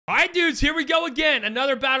All right, dudes, here we go again.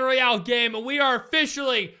 Another Battle Royale game. We are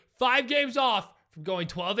officially 5 games off from going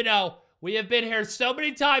 12-0. We have been here so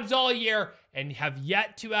many times all year and have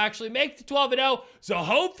yet to actually make the 12-0. So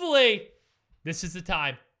hopefully, this is the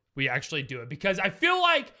time we actually do it. Because I feel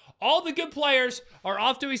like all the good players are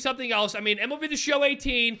off doing something else. I mean, MLB The Show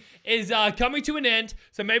 18 is coming to an end.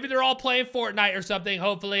 So maybe they're all playing Fortnite or something.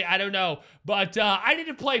 Hopefully, I don't know. But I need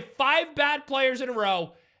to play 5 bad players in a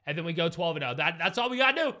row. And then we go 12-0. That's all we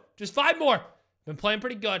got to do. Just 5 more. Been playing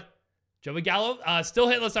pretty good. Joey Gallo, still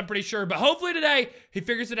hitless, I'm pretty sure. But hopefully today, he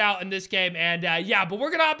figures it out in this game. And yeah, but we're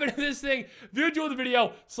going to hop into this thing. If you enjoyed the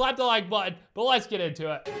video, slap the like button. But let's get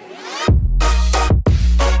into it.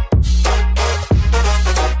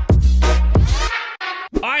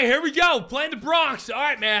 All right, here we go. Playing the Bronx. All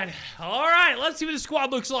right, man. All right, let's see what the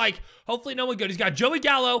squad looks like. Hopefully no one good. He's got Joey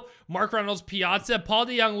Gallo, Mark Reynolds, Piazza, Paul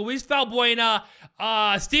DeYoung, Luis Valbuena,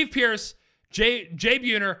 Steve Pierce, Jay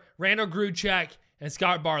Buhner, Randall Gruchek, and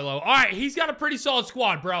Scott Barlow. All right, he's got a pretty solid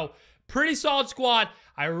squad, bro. Pretty solid squad.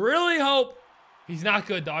 I really hope he's not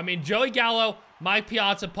good, though. I mean, Joey Gallo, Mike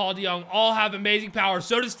Piazza, Paul DeYoung all have amazing power.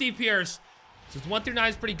 So does Steve Pierce. So it's 1 through 9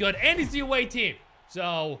 is pretty good. And he's the away team.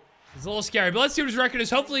 So it's a little scary. But let's see what his record is.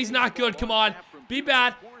 Hopefully he's not good. Come on. Be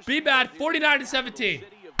bad. Be bad. 49-17.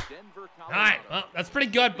 All right, well, that's pretty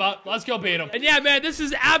good, but let's go beat him. And yeah, man, this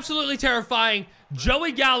is absolutely terrifying.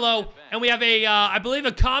 Joey Gallo, and we have a, I believe,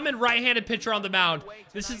 a common right-handed pitcher on the mound.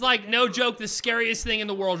 This is like, no joke, the scariest thing in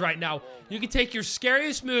the world right now. You can take your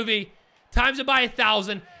scariest movie, times it by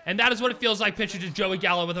 1,000, and that is what it feels like pitching to Joey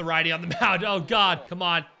Gallo with a righty on the mound. Oh, God. Come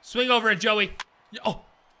on. Swing over it, Joey. Oh,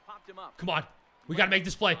 come on. We got to make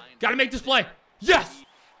this play. Got to make this play. Yes.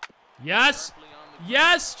 Yes.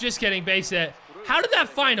 Yes. Just kidding. Base hit. How did that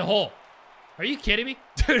find a hole? Are you kidding me?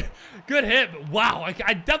 Dude, good hit. But wow,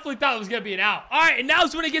 I definitely thought it was going to be an out. All right, and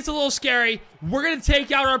now's when it gets a little scary. We're going to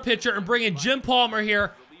take out our pitcher and bring in Jim Palmer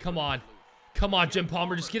here. Come on. Come on, Jim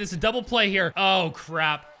Palmer. Just get us a double play here. Oh,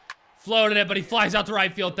 crap. Floated it, but he flies out to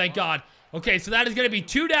right field. Thank God. Okay, so that is going to be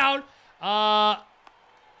 2 down. He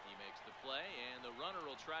makes the play, and the runner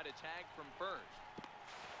will try to tag from first.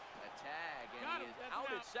 A tag, and he is out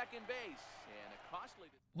at second base. And a costly...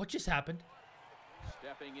 What just happened?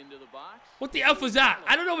 Stepping into the box. What the F was that?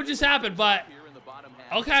 I don't know what just happened, but...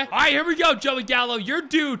 Okay. All right, here we go, Joey Gallo. You're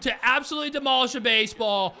due to absolutely demolish a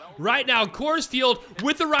baseball right now. Coors Field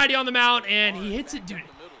with the righty on the mound, and he hits it, dude.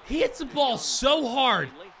 He hits the ball so hard.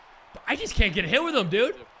 But I just can't get a hit with him,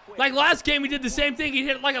 dude. Like last game, he did the same thing. He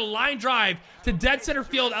hit like a line drive to dead center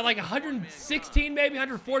field at like 116, maybe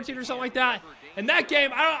 114 or something like that. And that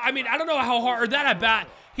game, I don't know how hard, or that at bat,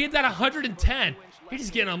 he hit that 110. He's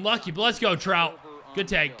just getting unlucky, but let's go, Trout. Good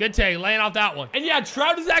take, laying off that one. And yeah,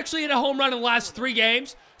 Trout has actually hit a home run in the last 3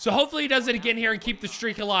 games, so hopefully he does it again here and keep the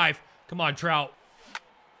streak alive. Come on, Trout.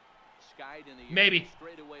 Maybe.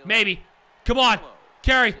 Come on.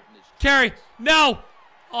 Carry. No.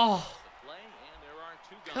 Oh.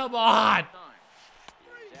 Come on.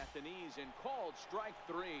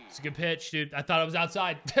 It's a good pitch, dude. I thought it was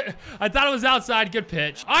outside. I thought it was outside. Good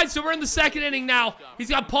pitch. All right, so we're in the 2nd inning now. He's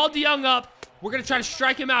got Paul DeYoung up. We're going to try to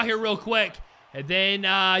strike him out here real quick. And then,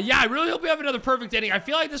 yeah, I really hope we have another perfect inning. I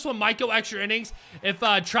feel like this one might go extra innings if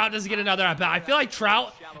Trout doesn't get another at-bat. I feel like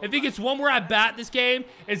Trout, if he gets one more at-bat this game,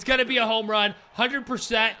 it's going to be a home run,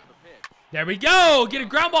 100%. There we go. Get a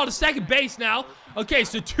ground ball to second base now. Okay,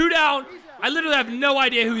 so 2 down. I literally have no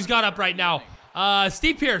idea who he's got up right now.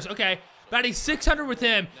 Steve Pierce, okay. Batting 600 with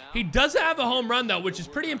him. He doesn't have a home run, though, which is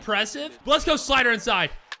pretty impressive. But let's go slider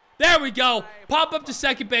inside. There we go. Pop up to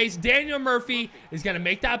second base. Daniel Murphy is going to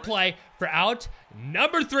make that play for out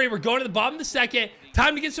number 3. We're going to the bottom of the 2nd.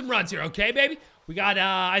 Time to get some runs here, okay, baby? We got,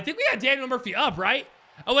 I think we got Daniel Murphy up, right?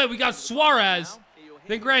 Oh, wait, we got Suarez,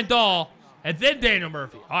 then Grandal, and then Daniel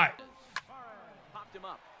Murphy. All right.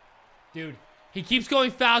 Dude, he keeps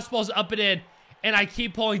going fastballs up and in, and I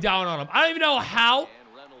keep pulling down on him. I don't even know how,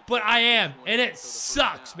 but I am, and it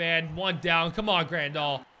sucks, man. 1 down. Come on,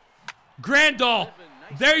 Grandal.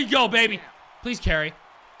 There you go, baby. Please carry.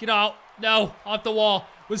 Get out. No, off the wall.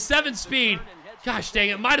 With 7 speed. Gosh dang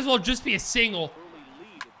it. Might as well just be a single.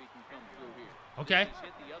 Okay.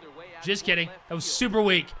 Just kidding. That was super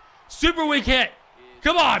weak. Super weak hit.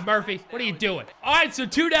 Come on, Murphy. What are you doing? All right, so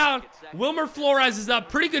 2 down. Wilmer Flores is up.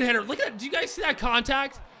 Pretty good hitter. Look at that. Do you guys see that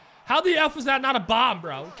contact? How the F was that not a bomb,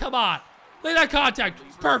 bro? Come on. Look at that contact.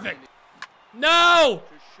 It's perfect. No.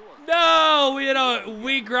 No. We hit a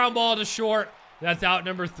weak ground ball to short. That's out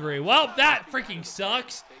number 3. Well, that freaking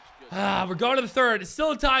sucks. We're going to the 3rd. It's still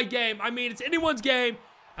a tie game. I mean, it's anyone's game.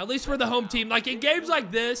 At least we're the home team. Like, in games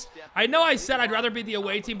like this, I know I said I'd rather be the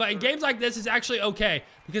away team, but in games like this, it's actually okay.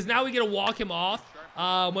 Because now we get to walk him off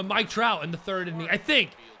when Mike Trout in the 3rd inning. I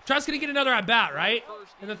think Trout's gonna get another at bat, right?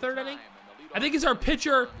 In the 3rd inning. I think he's our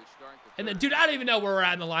pitcher. And then, dude, I don't even know where we're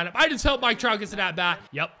at in the lineup. I just hope Mike Trout gets an at bat.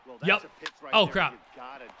 Yep. Oh crap.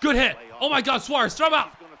 Good hit. Oh my God, Suarez, throw him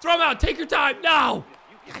out. Throw him out. Take your time. No.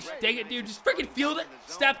 Gosh, dang it, dude. Just freaking field it,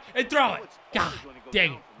 step, and throw it. God,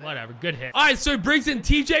 dang it. Whatever. Good hit. All right, so he brings in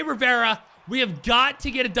TJ Rivera. We have got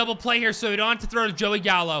to get a double play here so we don't have to throw to Joey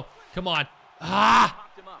Gallo. Come on.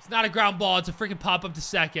 It's not a ground ball. It's a freaking pop up to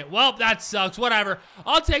second. Well, that sucks. Whatever.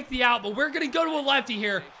 I'll take the out, but we're going to go to a lefty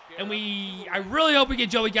here. And I really hope we get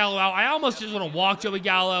Joey Gallo out. I almost just want to walk Joey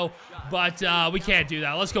Gallo, but we can't do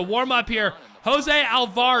that. Let's go warm up here. Jose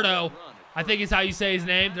Alvarado, I think is how you say his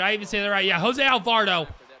name. Did I even say that right? Yeah, Jose Alvarado.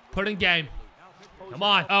 Put in game. Come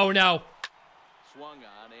on. Oh, no. Swung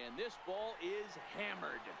on, and this ball is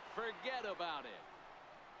hammered. Forget about it.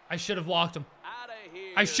 I should have walked him.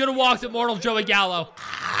 I should have walked Immortal Joey Gallo.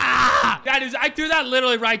 I threw that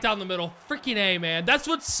literally right down the middle. Freaking A, man. That's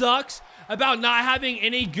what sucks about not having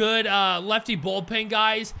any good lefty bullpen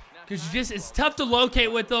guys, because it's tough to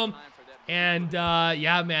locate with them. And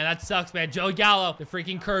yeah, man, that sucks, man. Joey Gallo, the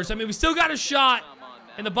freaking curse. I mean, we still got a shot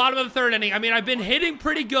in the bottom of the 3rd inning. I mean, I've been hitting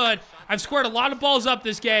pretty good. I've squared a lot of balls up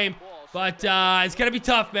this game, but it's gonna be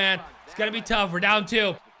tough, man. It's gonna be tough. We're down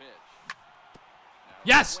 2.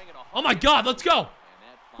 Yes. Oh my God, let's go.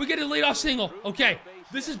 We get a leadoff single. Okay,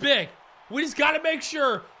 this is big. We just got to make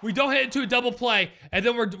sure we don't hit into a double play, and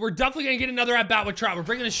then we're definitely going to get another at-bat with Trout. We're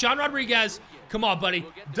bringing in Sean Rodriguez. Come on, buddy.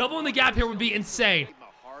 Doubling the gap here would be insane.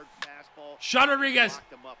 Sean Rodriguez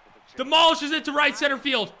demolishes it to right center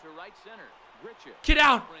field. Get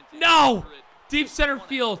out. No. Deep center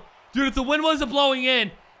field. Dude, if the wind wasn't blowing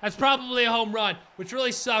in, that's probably a home run, which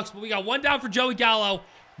really sucks, but we got 1 down for Joey Gallo.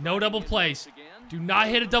 No double plays. Do not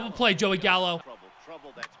hit a double play, Joey Gallo.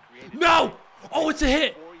 No. Oh, it's a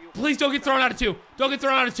hit. Please don't get thrown out of 2. Don't get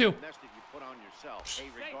thrown out of 2.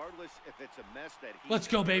 Let's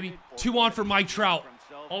go, baby. 2 on for Mike Trout.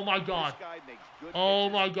 Oh, my God. Oh,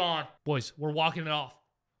 my God. Boys, we're walking it off.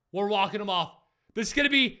 We're walking him off. This is going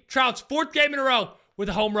to be Trout's 4th game in a row with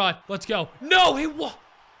a home run. Let's go. No,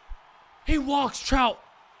 he walks Trout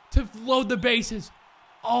to load the bases.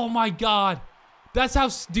 Oh, my God. That's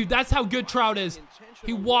how good Trout is.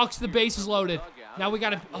 He walks the bases loaded. Now we got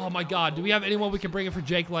to, oh my God. Do we have anyone we can bring in for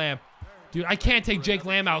Jake Lamb? Dude, I can't take Jake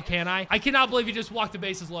Lamb out, can I? I cannot believe he just walked the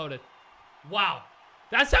bases loaded. Wow.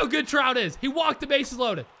 That's how good Trout is. He walked the bases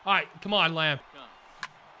loaded. All right, come on, Lamb.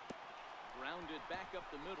 Grounded back up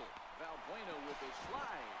the middle. Valbuena with a slide.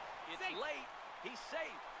 It's late. He's safe.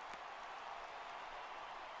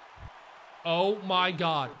 Oh my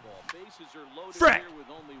God. Frick.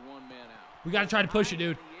 We got to try to push it,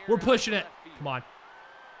 dude. We're pushing it. Come on.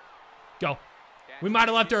 Go. We might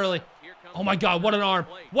have left early. Oh my God, what an arm.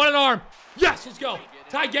 What an arm. Yes, let's go.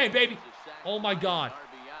 Tie game, baby. Oh my God.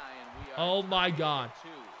 Oh my God.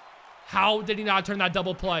 How did he not turn that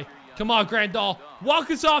double play? Come on, Grandal.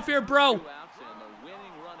 Walk us off here, bro.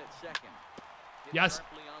 Yes.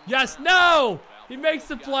 Yes. No. He makes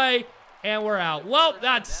the play, and we're out. Well,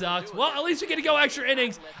 that sucks. Well, at least we get to go extra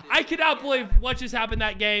innings. I cannot believe what just happened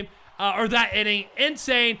that game, or that inning.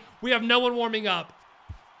 Insane. We have no one warming up.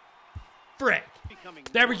 Frick.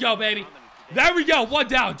 There we go, baby. There we go. 1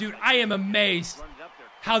 down. Dude, I am amazed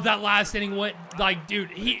how that last inning went. Like, dude,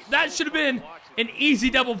 that should have been an easy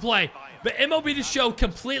double play. But MLB The Show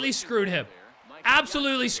completely screwed him.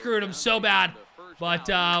 Absolutely screwed him so bad. But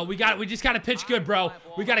we just got to pitch good, bro.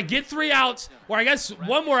 We got to get 3 outs, or I guess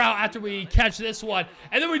 1 more out after we catch this one.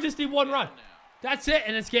 And then we just need 1 run. That's it,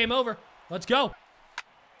 and it's game over. Let's go.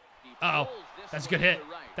 Uh-oh. That's a good hit.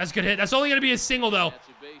 That's a good hit. That's only going to be a single, though.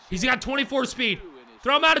 He's got 24 speed.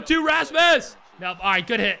 Throw him out of 2, Rasmus. Nope. All right,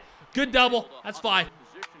 good hit. Good double. That's fine.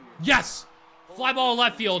 Yes. Fly ball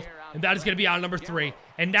left field, and that is going to be out number 3.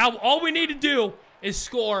 And now all we need to do is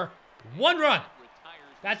score 1 run.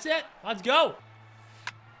 That's it. Let's go.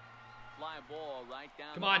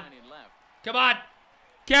 Come on. Come on.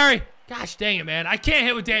 Carry. Gosh dang it, man. I can't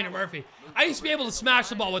hit with Daniel Murphy. I used to be able to smash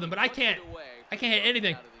the ball with him, but I can't hit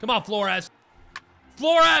anything. Come on, Flores.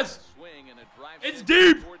 Flores. It's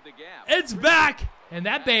deep. It's back. And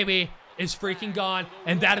that baby is freaking gone.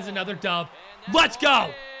 And that is another dub. Let's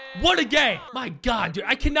go. What a game. My God, dude.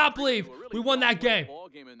 I cannot believe we won that game.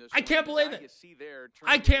 I can't believe it.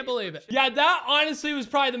 I can't believe it. Yeah, that honestly was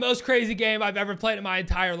probably the most crazy game I've ever played in my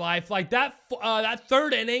entire life. Like that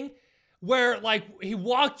 3rd inning where like he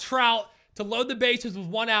walked Trout to load the bases with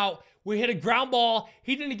 1 out. We hit a ground ball.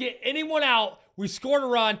 He didn't get anyone out. We scored a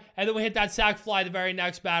run, and then we hit that sac fly the very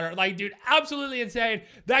next batter. Like, dude, absolutely insane.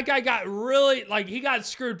 That guy got really, like, he got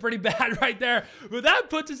screwed pretty bad right there. But that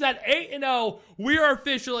puts us at 8-0. We are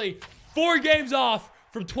officially 4 games off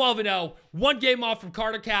from 12-0. 1 game off from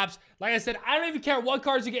Carter Caps. Like I said, I don't even care what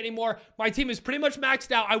cards you get anymore. My team is pretty much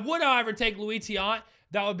maxed out. I would, however, take Luis Tiant.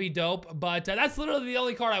 That would be dope, but that's literally the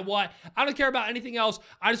only card I want. I don't care about anything else.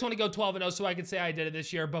 I just want to go 12-0 so I can say I did it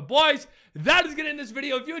this year. But boys, that is going to end this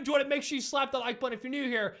video. If you enjoyed it, make sure you slap that like button. If you're new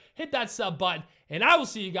here, hit that sub button, and I will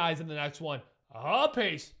see you guys in the next one.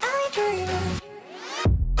 Peace.